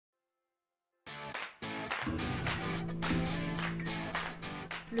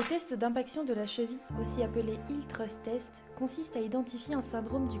Le test d'impaction de la cheville, aussi appelé heel thrust test, consiste à identifier un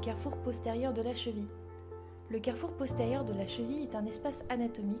syndrome du carrefour postérieur de la cheville. Le carrefour postérieur de la cheville est un espace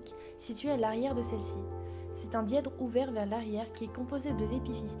anatomique situé à l'arrière de celle-ci. C'est un dièdre ouvert vers l'arrière qui est composé de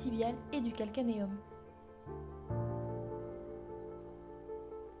l'épiphyse tibiale et du calcanéum.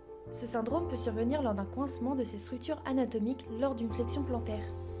 Ce syndrome peut survenir lors d'un coincement de ces structures anatomiques lors d'une flexion plantaire.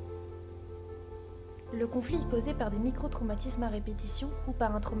 Le conflit est causé par des micro-traumatismes à répétition ou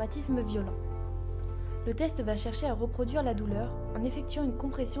par un traumatisme violent. Le test va chercher à reproduire la douleur en effectuant une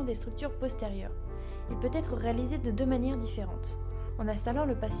compression des structures postérieures. Il peut être réalisé de deux manières différentes. En installant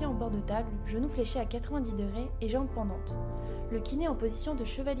le patient en bord de table, genoux fléchés à 90 degrés et jambes pendantes. Le kiné en position de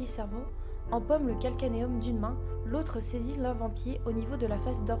chevalier-cerveau empaume le calcanéum d'une main, l'autre saisit l'avant-pied au niveau de la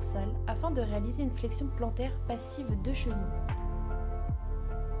face dorsale afin de réaliser une flexion plantaire passive de cheville.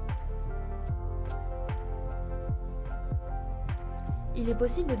 Il est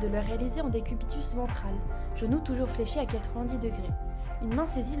possible de le réaliser en décubitus ventral, genoux toujours fléchés à 90 degrés. Une main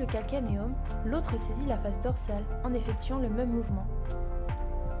saisit le calcanéum, l'autre saisit la face dorsale en effectuant le même mouvement.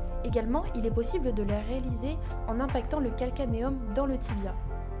 Également, il est possible de le réaliser en impactant le calcanéum dans le tibia.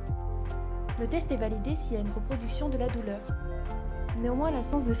 Le test est validé s'il y a une reproduction de la douleur. Néanmoins,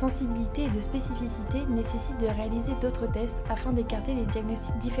 l'absence de sensibilité et de spécificité nécessite de réaliser d'autres tests afin d'écarter les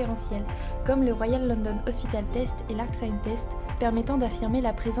diagnostics différentiels, comme le Royal London Hospital Test et l'Arcsine Test, permettant d'affirmer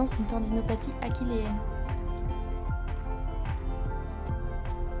la présence d'une tendinopathie achilléenne.